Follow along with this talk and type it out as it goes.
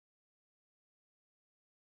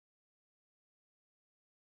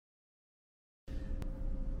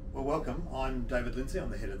Well, welcome. I'm David Lindsay.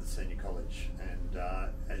 I'm the head of the Senior College, and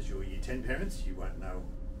as your Year 10 parents, you won't know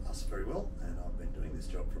us very well, and I've been doing this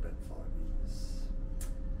job for about 5 years.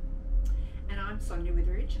 And I'm Sonia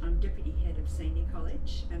Witheridge. I'm Deputy Head of Senior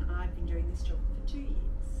College, and I've been doing this job for 2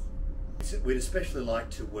 years. We'd especially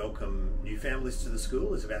like to welcome new families to the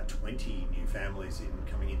school. There's about 20 new families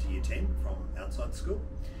coming into Year 10 from outside the school.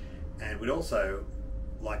 And we'd also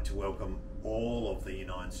like to welcome all of the Year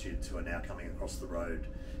 9 students who are now coming across the road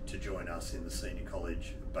to join us in the Senior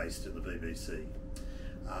College based at the BBC.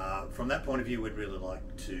 From that point of view, we'd really like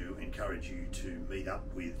to encourage you to meet up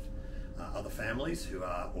with other families who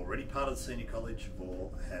are already part of the Senior College or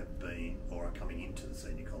have been or are coming into the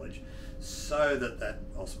Senior College, so that that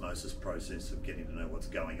osmosis process of getting to know what's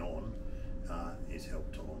going on is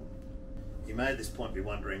helped along. You may at this point be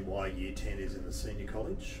wondering why Year 10 is in the Senior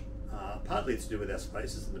College. Partly it's to do with our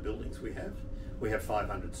spaces and the buildings we have. We have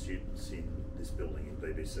 500 students in this building in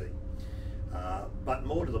BBC. But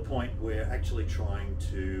more to the point, we're actually trying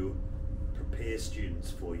to prepare students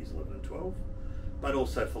for Years 11 and 12, but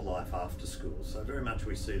also for life after school. So very much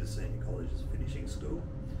we see the Senior College as finishing school,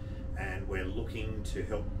 and we're looking to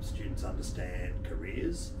help students understand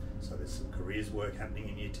careers. So there's some careers work happening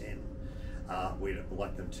in Year 10. We'd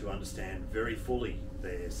like them to understand very fully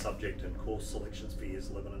their subject and course selections for Years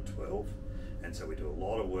 11 and 12. And so we do a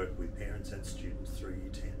lot of work with parents and students through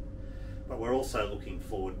Year 10. But we're also looking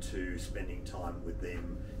forward to spending time with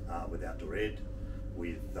them with outdoor ed,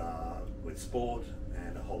 with sport,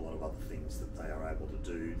 and a whole lot of other things that they are able to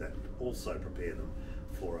do that also prepare them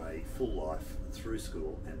for a full life through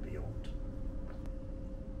school and beyond.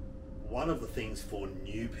 One of the things for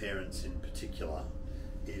new parents in particular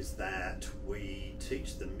is that we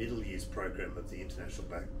teach the middle years program of the International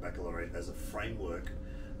Baccalaureate as a framework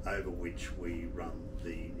over which we run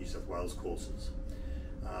the New South Wales courses.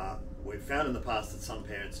 We've found in the past that some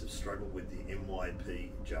parents have struggled with the MYP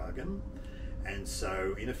jargon, and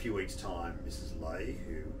so in a few weeks' time, Mrs. Lay,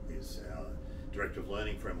 who is our Director of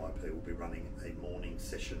Learning for MYP, will be running a morning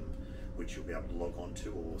session which you'll be able to log on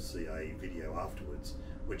to or see a video afterwards,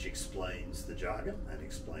 which explains the jargon and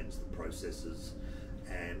explains the processes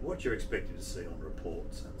and what you're expected to see on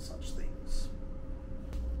reports and such things.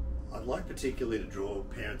 I'd like particularly to draw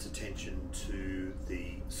parents' attention to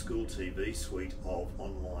the school TV suite of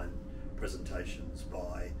online presentations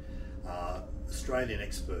by Australian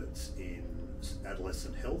experts in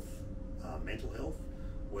adolescent health, mental health,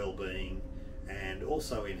 well-being, and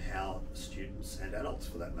also in how students and adults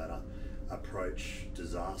for that matter approach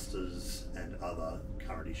disasters and other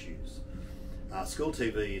current issues. School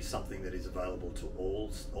TV is something that is available to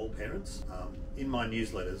all parents. In my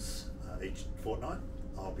newsletters each fortnight,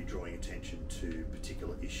 I'll be drawing attention to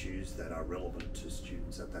particular issues that are relevant to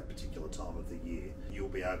students at that particular time of the year. You'll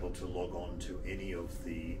be able to log on to any of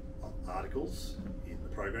the articles in the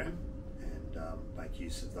program and make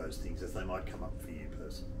use of those things as they might come up for you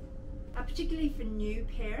personally. Particularly for new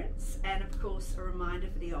parents, and of course a reminder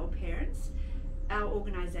for the old parents, our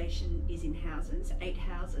organisation is in houses, 8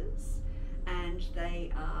 houses, and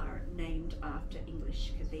they are named after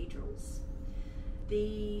English cathedrals.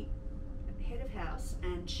 The head of house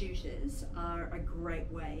and tutors are a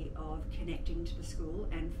great way of connecting to the school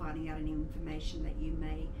and finding out any information that you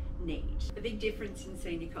may need. The big difference in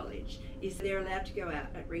Senior College is they're allowed to go out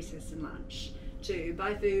at recess and lunch to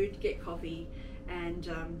buy food, get coffee, and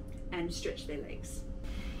stretch their legs.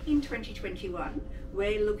 In 2021,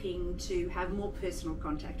 we're looking to have more personal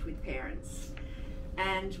contact with parents,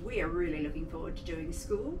 and we are really looking forward to doing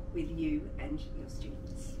school with you and your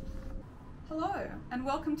students. Hello, and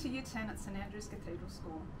welcome to Year 10 at St Andrew's Cathedral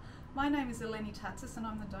School. My name is Eleni Tatsis, and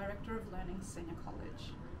I'm the Director of Learning at Senior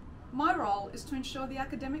College. My role is to ensure the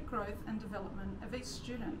academic growth and development of each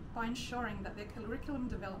student by ensuring that their curriculum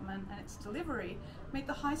development and its delivery meet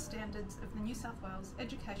the high standards of the New South Wales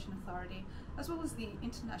Education Authority, as well as the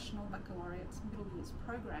International Baccalaureate's Middle Years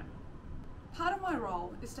program. Part of my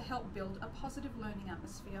role is to help build a positive learning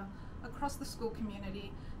atmosphere across the school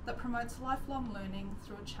community that promotes lifelong learning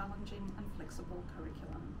through a challenging and flexible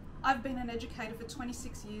curriculum. I've been an educator for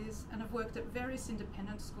 26 years and have worked at various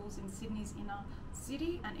independent schools in Sydney's inner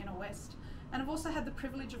city and inner west, and have also had the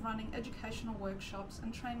privilege of running educational workshops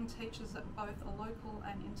and training teachers at both a local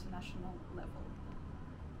and international level.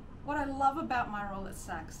 What I love about my role at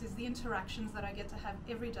SACS is the interactions that I get to have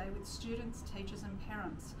every day with students, teachers and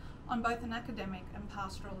parents on both an academic and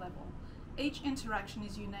pastoral level. Each interaction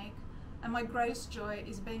is unique, and my greatest joy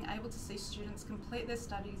is being able to see students complete their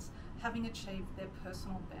studies having achieved their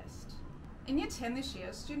personal best. In Year 10 this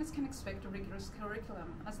year, students can expect a rigorous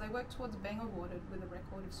curriculum as they work towards being awarded with a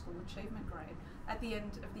record of school achievement grade at the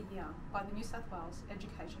end of the year by the New South Wales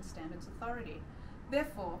Education Standards Authority.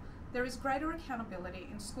 Therefore, there is greater accountability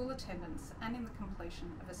in school attendance and in the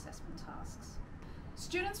completion of assessment tasks.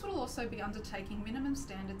 Students will also be undertaking minimum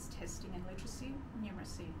standards testing in literacy,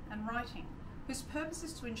 numeracy and writing, whose purpose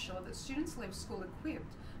is to ensure that students leave school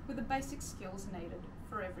equipped with the basic skills needed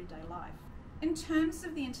for everyday life. In terms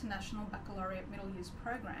of the International Baccalaureate Middle Years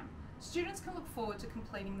program, students can look forward to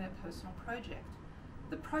completing their personal project.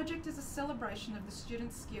 The project is a celebration of the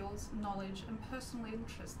students' skills, knowledge and personal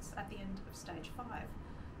interests at the end of Stage 5.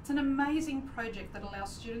 It's an amazing project that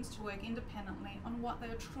allows students to work independently on what they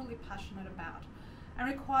are truly passionate about and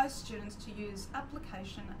requires students to use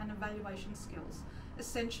application and evaluation skills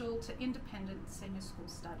essential to independent senior school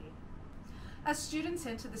study. As students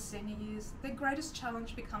enter the senior years, their greatest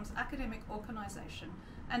challenge becomes academic organisation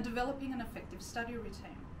and developing an effective study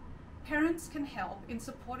routine. Parents can help in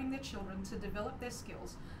supporting their children to develop their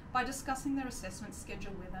skills by discussing their assessment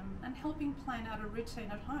schedule with them and helping plan out a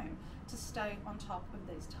routine at home to stay on top of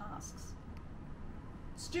these tasks.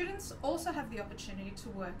 Students also have the opportunity to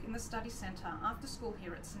work in the study centre after school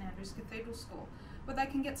here at St Andrew's Cathedral School, where they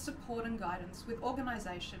can get support and guidance with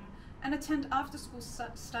organisation and attend after-school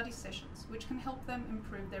study sessions, which can help them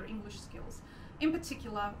improve their English skills, in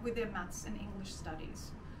particular with their maths and English studies.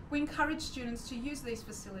 We encourage students to use these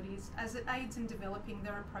facilities as it aids in developing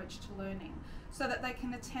their approach to learning so that they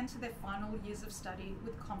can attend to their final years of study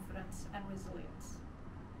with confidence and resilience.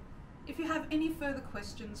 If you have any further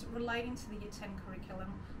questions relating to the Year 10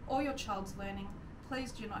 curriculum or your child's learning,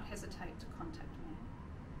 please do not hesitate to contact me.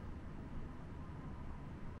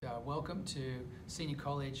 Welcome to Senior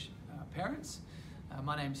College parents.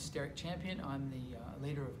 My name is Derek Champion. I'm the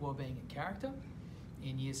leader of Wellbeing and Character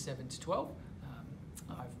in Years 7 to 12.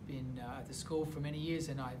 I've been at the school for many years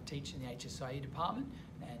and I teach in the HSIE department,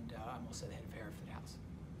 and I'm also the head of Hereford House.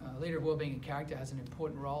 Leader of Wellbeing and Character has an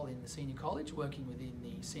important role in the Senior College, working within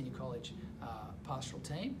the Senior College pastoral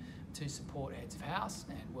team to support heads of house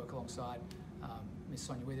and work alongside Ms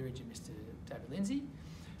Sonia Witheridge and Mr David Lindsay.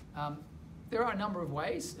 There are a number of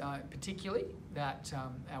ways, particularly, that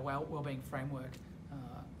our wellbeing framework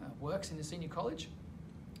works in the Senior College,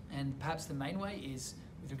 and perhaps the main way is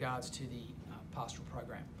with regards to the pastoral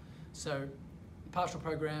program. So the pastoral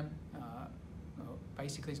program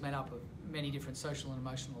basically is made up of many different social and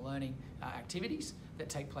emotional learning activities that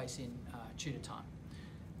take place in tutor time,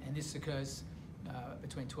 and this occurs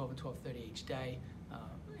between 12 and 12:30 each day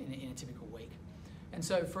in a typical week. And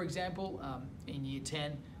so, for example, in Year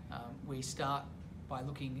 10, we start by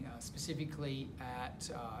looking specifically at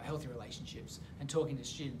healthy relationships and talking to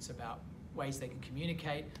students about ways they can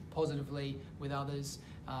communicate positively with others,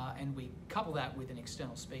 and we couple that with an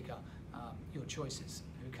external speaker, your choices,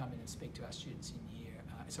 who come in and speak to our students in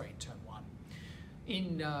Term 1.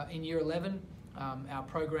 In Year 11, our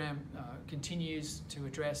program continues to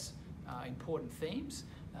address important themes,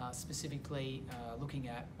 specifically looking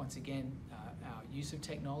at, once again, our use of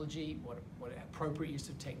technology, what appropriate use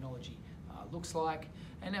of technology looks like,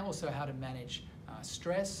 and also how to manage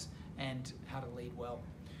stress and how to lead well.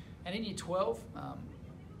 And in Year 12,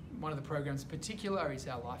 one of the programs in particular is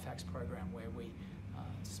our Life Hacks program, where we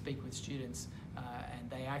speak with students and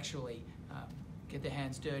they actually get their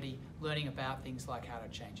hands dirty, learning about things like how to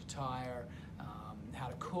change a tyre, how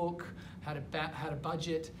to cook, how to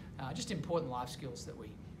budget, just important life skills that we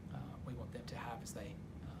want them to have as they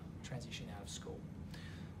transition out of school.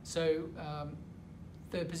 So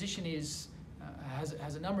the position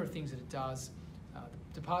has a number of things that it does.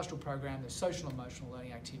 The pastoral program, the social and emotional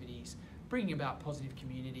learning activities, bringing about positive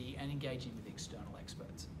community and engaging with external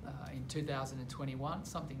experts. In 2021,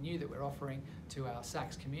 something new that we're offering to our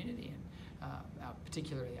SACS community, and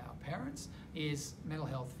particularly our parents, is mental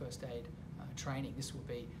health first aid training. This will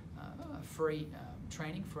be free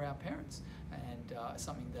training for our parents, and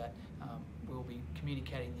something that we'll be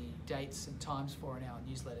communicating the dates and times for in our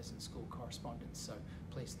newsletters and school correspondence, so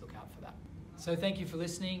please look out for that. So thank you for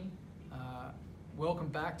listening. Welcome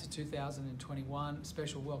back to 2021.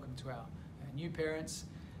 Special welcome to our new parents,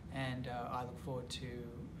 and I look forward to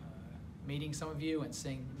meeting some of you and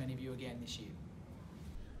seeing many of you again this year.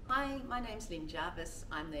 Hi, my name's Lynn Jarvis.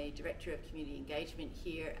 I'm the Director of Community Engagement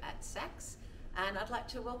here at SACS, and I'd like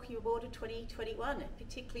to welcome you aboard to 2021,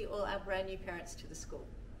 particularly all our brand new parents to the school.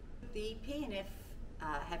 The PNF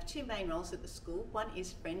have two main roles at the school. One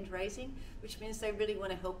is friend raising, which means they really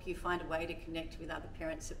want to help you find a way to connect with other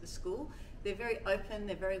parents at the school. They're very open,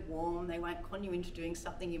 they're very warm, they won't con you into doing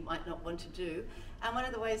something you might not want to do. And one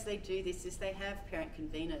of the ways they do this is they have parent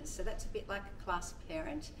conveners. So that's a bit like a class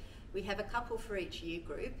parent. We have a couple for each year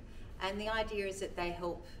group, and the idea is that they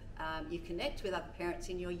help you connect with other parents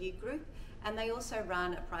in your year group, and they also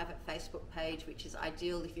run a private Facebook page, which is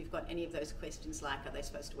ideal if you've got any of those questions like, are they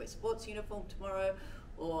supposed to wear sports uniform tomorrow,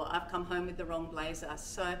 or I've come home with the wrong blazer.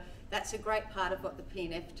 So that's a great part of what the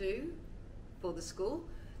P&F do for the school.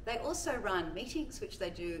 They also run meetings, which they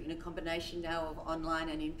do in a combination now of online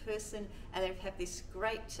and in person, and they have this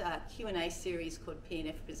great Q&A series called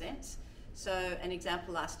P&F Presents. So an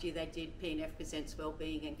example, last year they did P&F Presents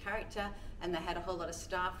Wellbeing and Character, and they had a whole lot of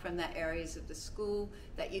staff from that areas of the school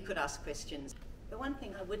that you could ask questions. The one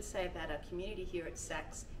thing I would say about our community here at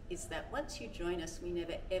SACS is that once you join us, we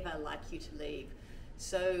never ever like you to leave.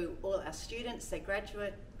 So all our students, they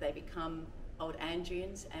graduate, they become old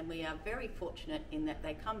Andrians, and we are very fortunate in that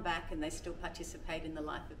they come back and they still participate in the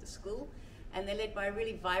life of the school, and they're led by a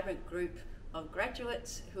really vibrant group of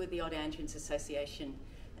graduates who are the Old Andrians Association.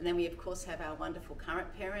 And then we of course have our wonderful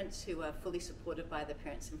current parents who are fully supported by the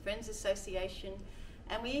Parents and Friends Association,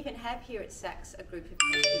 and we even have here at SACS a group of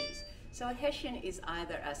Hessians. So a Hessian is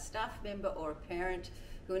either a staff member or a parent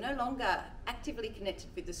who are no longer actively connected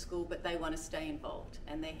with the school, but they want to stay involved,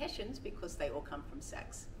 and they're Hessians because they all come from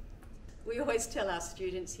SACS. We always tell our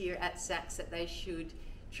students here at SACS that they should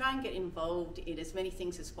try and get involved in as many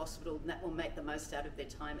things as possible, and that will make the most out of their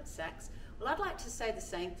time at SACS. Well, I'd like to say the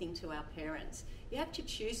same thing to our parents. You have to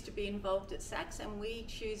choose to be involved at SACS, and we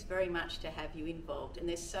choose very much to have you involved, and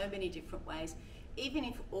there's so many different ways. Even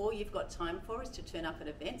if all you've got time for is to turn up at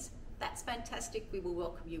events, that's fantastic. We will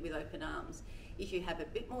welcome you with open arms. If you have a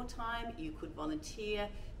bit more time, you could volunteer,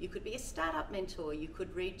 you could be a startup mentor, you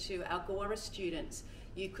could read to our Gawara students,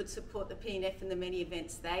 you could support the P&F and the many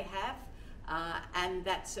events they have, and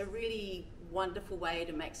that's a really wonderful way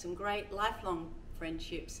to make some great lifelong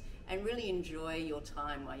friendships and really enjoy your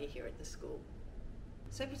time while you're here at the school.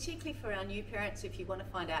 So particularly for our new parents, if you want to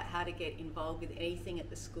find out how to get involved with anything at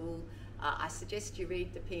the school, I suggest you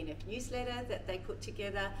read the P&F newsletter that they put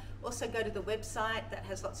together. Also go to the website that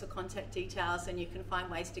has lots of contact details, and you can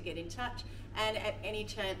find ways to get in touch. And at any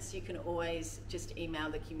chance, you can always just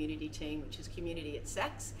email the community team, which is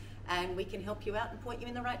community@SACS, and we can help you out and point you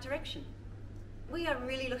in the right direction. We are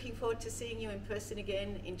really looking forward to seeing you in person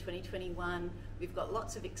again in 2021. We've got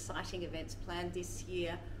lots of exciting events planned this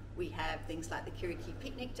year. We have things like the Kiriki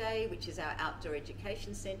Picnic Day, which is our outdoor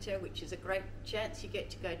education centre, which is a great chance you get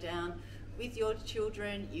to go down with your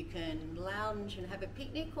children. You can lounge and have a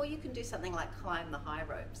picnic, or you can do something like climb the high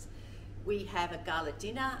ropes. We have a gala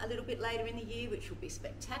dinner a little bit later in the year, which will be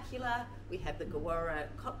spectacular. We have the Gawara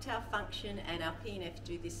cocktail function, and our P&F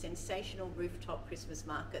do this sensational rooftop Christmas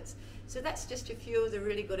markets. So that's just a few of the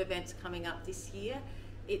really good events coming up this year.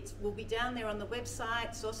 It will be down there on the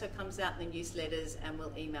website. It also comes out in the newsletters, and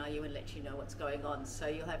we'll email you and let you know what's going on. So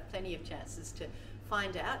you'll have plenty of chances to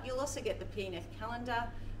find out. You'll also get the P&F calendar.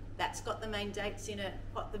 That's got the main dates in it.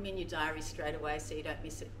 Pop them in your diary straight away so you don't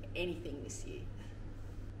miss anything this year.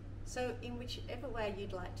 So in whichever way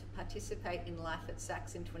you'd like to participate in life at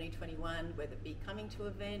SACS in 2021, whether it be coming to an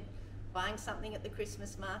event, buying something at the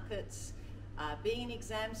Christmas markets, being an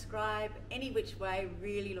exam scribe, any which way,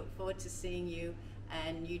 really look forward to seeing you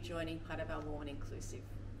and you joining part of our warm and inclusive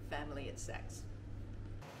family at SACS.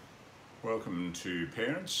 Welcome to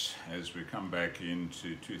parents as we come back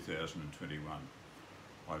into 2021.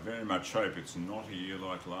 I very much hope it's not a year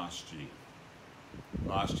like last year.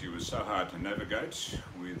 Last year was so hard to navigate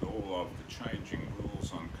with all of the changing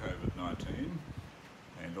rules on COVID-19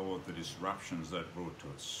 and all of the disruptions that brought to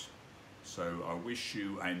us. So I wish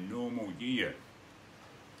you a normal year.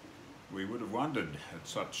 We would have wondered at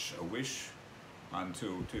such a wish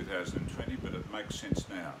until 2020, but it makes sense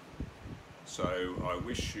now. So I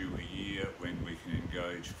wish you a year when we can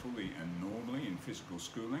engage fully and normally in physical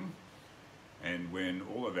schooling, and when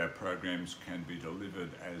all of our programs can be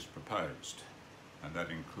delivered as proposed. And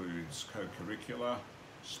that includes co-curricular,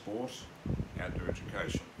 sport, outdoor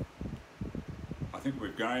education. I think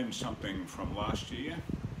we've gained something from last year.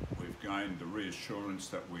 We've gained the reassurance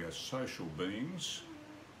that we are social beings,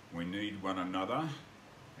 we need one another,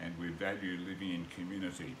 and we value living in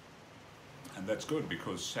community. And that's good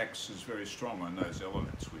because SACS is very strong on those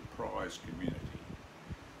elements. We prize community.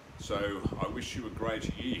 So I wish you a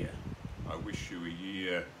great year. I wish you a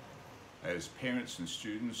year as parents and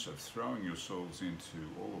students of throwing yourselves into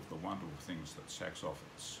all of the wonderful things that SACS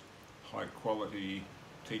offers. High quality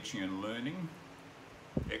teaching and learning,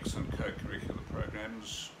 excellent co-curricular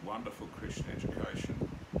programs, wonderful Christian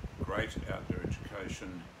education, great outdoor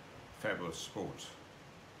education, fabulous sport.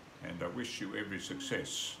 And I wish you every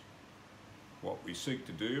success. What we seek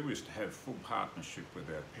to do is to have full partnership with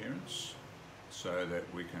our parents so that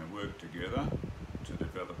we can work together to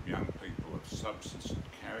develop young people of substance and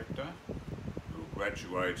character who will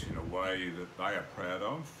graduate in a way that they are proud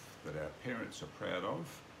of, that our parents are proud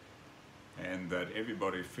of, and that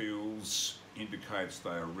everybody feels indicates they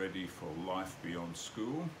are ready for life beyond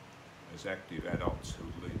school as active adults who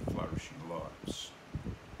lead flourishing lives.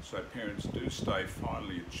 So parents, do stay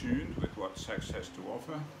finely attuned with what SACS has to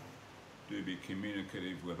offer. Do be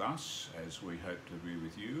communicative with us as we hope to be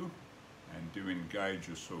with you, and do engage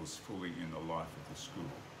yourselves fully in the life of the school,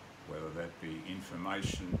 whether that be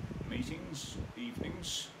information meetings,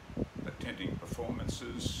 evenings, attending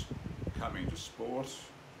performances, coming to sport,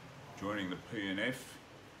 joining the PNF,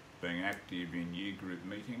 being active in year group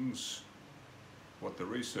meetings. What the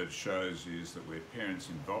research shows is that where parents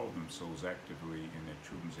involve themselves actively in their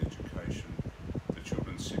children's education, the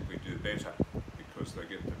children simply do better because they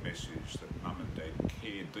get the message that mum and dad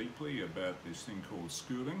care deeply about this thing called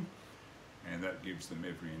schooling, and that gives them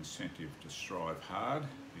every incentive to strive hard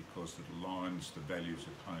because it aligns the values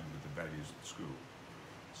at home with the values at school.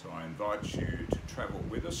 So I invite you to travel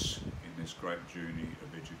with us in this great journey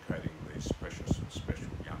of educating these precious and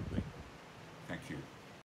special young people.